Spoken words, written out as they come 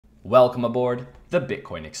Welcome aboard the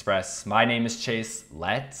Bitcoin Express. My name is Chase.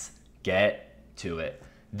 Let's get to it.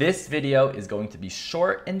 This video is going to be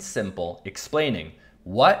short and simple, explaining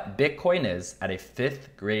what Bitcoin is at a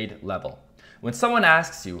 5th grade level. When someone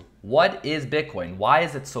asks you, what is Bitcoin? Why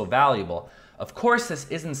is it so valuable? Of course, this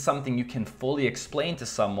isn't something you can fully explain to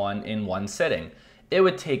someone in one sitting. It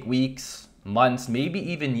would take weeks, months, maybe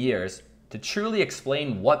even years to truly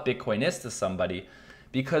explain what Bitcoin is to somebody,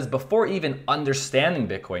 because before even understanding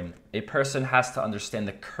Bitcoin, a person has to understand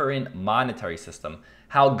the current monetary system,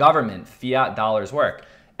 how government, fiat dollars work.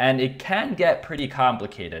 And it can get pretty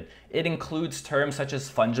complicated. It includes terms such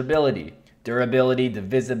as fungibility, durability,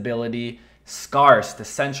 divisibility, scarce,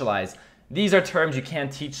 decentralized. These are terms you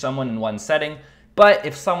can't teach someone in one setting, but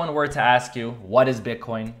if someone were to ask you, what is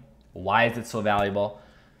Bitcoin? Why is it so valuable?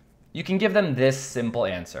 You can give them this simple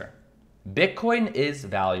answer. Bitcoin is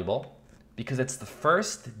valuable because it's the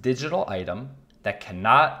first digital item that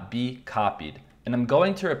cannot be copied. And I'm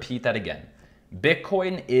going to repeat that again.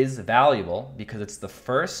 Bitcoin is valuable because it's the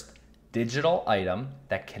first digital item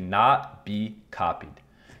that cannot be copied.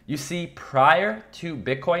 You see, prior to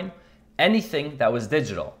Bitcoin, anything that was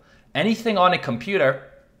digital, anything on a computer,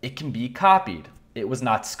 it can be copied. It was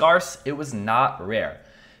not scarce, it was not rare.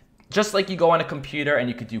 Just like you go on a computer and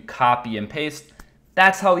you could do copy and paste,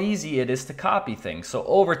 that's how easy it is to copy things. So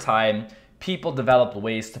over time, people developed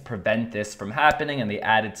ways to prevent this from happening, and they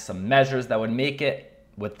added some measures that would make it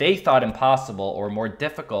what they thought impossible or more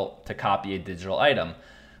difficult to copy a digital item.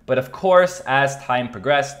 But of course, as time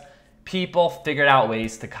progressed, people figured out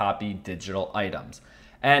ways to copy digital items.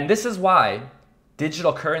 And this is why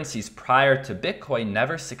digital currencies prior to Bitcoin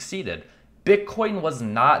never succeeded. Bitcoin was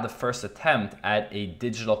not the first attempt at a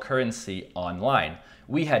digital currency online.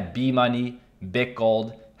 We had B-Money,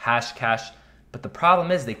 BitGold, Hashcash, but the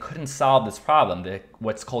problem is they couldn't solve this problem,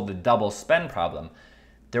 what's called the double spend problem.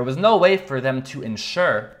 There was no way for them to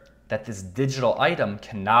ensure that this digital item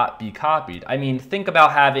cannot be copied. I mean, think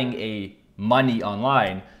about having a money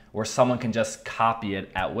online where someone can just copy it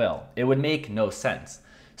at will. It would make no sense.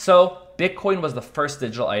 So Bitcoin was the first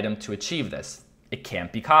digital item to achieve this. It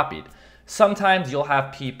can't be copied. Sometimes you'll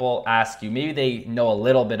have people ask you, maybe they know a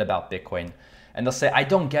little bit about Bitcoin, and they'll say, I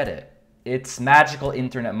don't get it. It's magical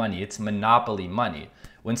internet money. It's monopoly money.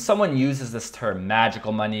 When someone uses this term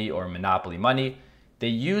magical money or monopoly money, they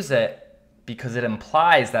use it because it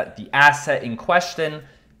implies that the asset in question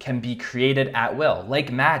can be created at will,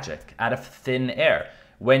 like magic, out of thin air.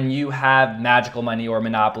 When you have magical money or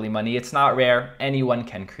monopoly money, it's not rare. Anyone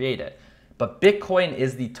can create it. But Bitcoin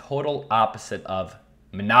is the total opposite of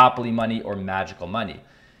monopoly money or magical money.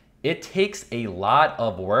 It takes a lot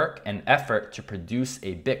of work and effort to produce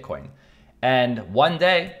a Bitcoin. And one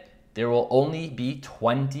day, there will only be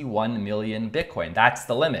 21 million Bitcoin. That's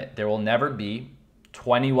the limit. There will never be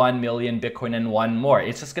 21 million Bitcoin and one more.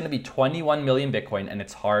 It's just going to be 21 million Bitcoin, and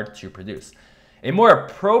it's hard to produce. A more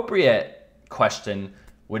appropriate question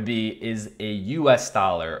would be, is a US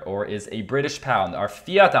dollar or is a British pound, are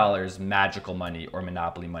fiat dollars magical money or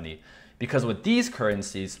monopoly money? Because with these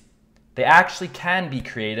currencies, they actually can be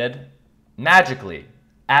created magically,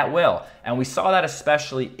 at will. And we saw that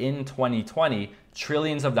especially in 2020,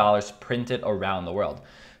 trillions of dollars printed around the world.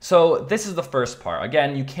 So this is the first part.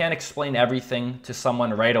 Again, you can't explain everything to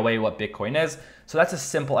someone right away what Bitcoin is. So that's a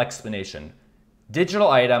simple explanation. Digital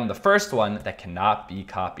item, the first one that cannot be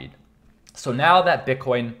copied. So now that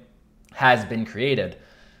Bitcoin has been created,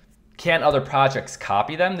 can other projects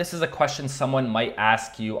copy them? This is a question someone might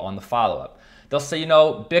ask you on the follow-up. They'll say, you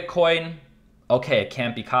know, Bitcoin, okay, it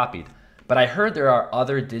can't be copied. But I heard there are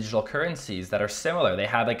other digital currencies that are similar. They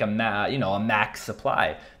have like a max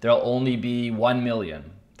supply. There'll only be 1 million.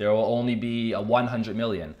 There will only be 100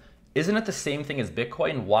 million. Isn't it the same thing as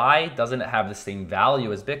Bitcoin? Why doesn't it have the same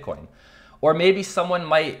value as Bitcoin? Or maybe someone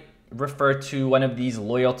might refer to one of these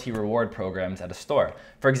loyalty reward programs at a store.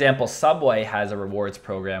 For example, Subway has a rewards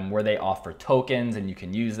program where they offer tokens and you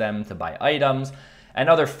can use them to buy items, and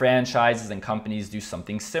other franchises and companies do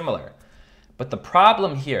something similar. But the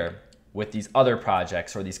problem here with these other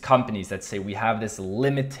projects or these companies that say we have this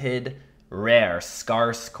limited, rare,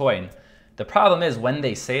 scarce coin, the problem is when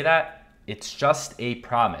they say that, it's just a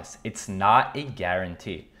promise. It's not a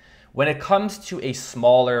guarantee. When it comes to a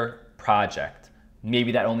smaller project,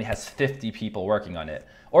 maybe that only has 50 people working on it,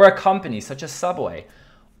 or a company such as Subway,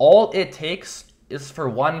 all it takes is for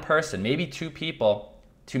one person, maybe 2 people,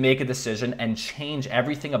 to make a decision and change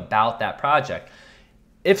everything about that project.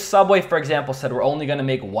 If Subway, for example, said we're only going to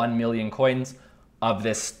make 1 million coins of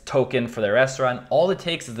this token for their restaurant, all it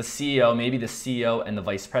takes is the CEO, maybe the CEO and the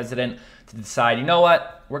vice president, to decide, you know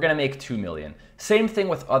what, we're going to make 2 million. Same thing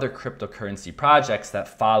with other cryptocurrency projects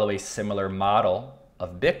that follow a similar model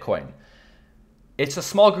of Bitcoin. It's a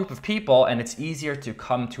small group of people and it's easier to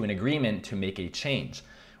come to an agreement to make a change.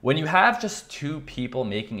 When you have just two people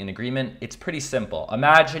making an agreement, it's pretty simple.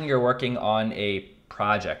 Imagine you're working on a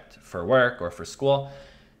project for work or for school.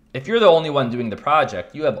 If you're the only one doing the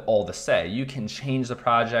project, you have all the say. You can change the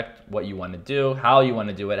project, what you want to do, how you want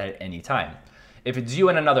to do it at any time. If it's you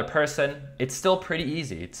and another person, it's still pretty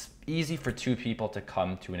easy. It's easy for two people to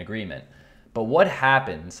come to an agreement. But what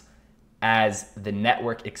happens as the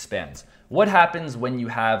network expands? What happens when you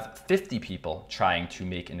have 50 people trying to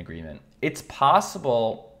make an agreement? It's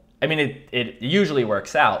possible. I mean, it usually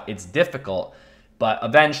works out. It's difficult, but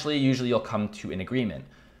eventually, usually you'll come to an agreement.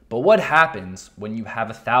 But what happens when you have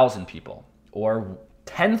 1,000 people or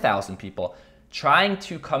 10,000 people trying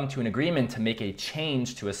to come to an agreement to make a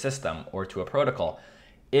change to a system or to a protocol?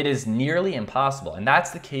 It is nearly impossible. And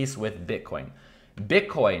that's the case with Bitcoin.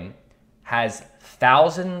 Bitcoin has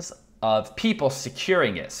thousands of people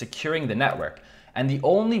securing it, securing the network. And the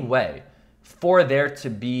only way for there to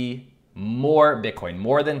be more Bitcoin,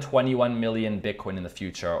 more than 21 million Bitcoin in the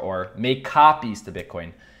future, or make copies to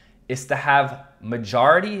Bitcoin, is to have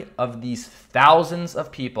majority of these thousands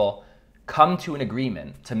of people come to an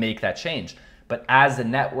agreement to make that change. But as the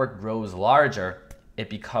network grows larger, it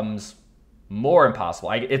becomes more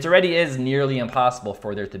impossible. It already is nearly impossible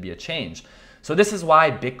for there to be a change. So this is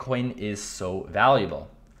why Bitcoin is so valuable.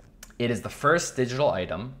 It is the first digital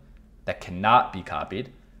item that cannot be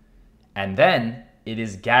copied, and then it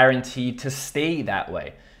is guaranteed to stay that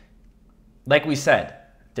way. Like we said,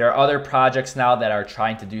 there are other projects now that are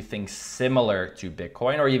trying to do things similar to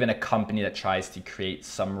Bitcoin, or even a company that tries to create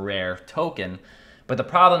some rare token. But the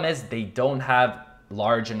problem is they don't have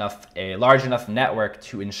a large enough network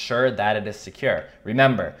to ensure that it is secure.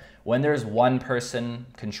 Remember, when there's one person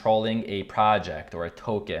controlling a project or a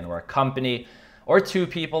token or a company, or two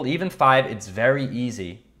people, even five, it's very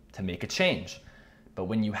easy to make a change. But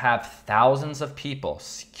when you have thousands of people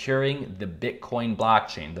securing the Bitcoin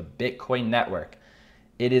blockchain, the Bitcoin network,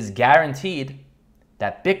 it is guaranteed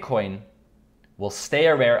that Bitcoin will stay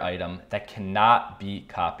a rare item that cannot be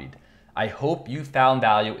copied. I hope you found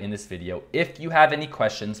value in this video. If you have any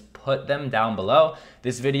questions, put them down below.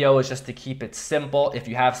 This video is just to keep it simple. If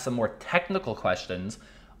you have some more technical questions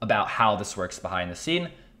about how this works behind the scene,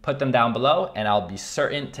 put them down below and I'll be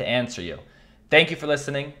certain to answer you. Thank you for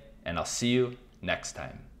listening, and I'll see you next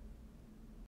time.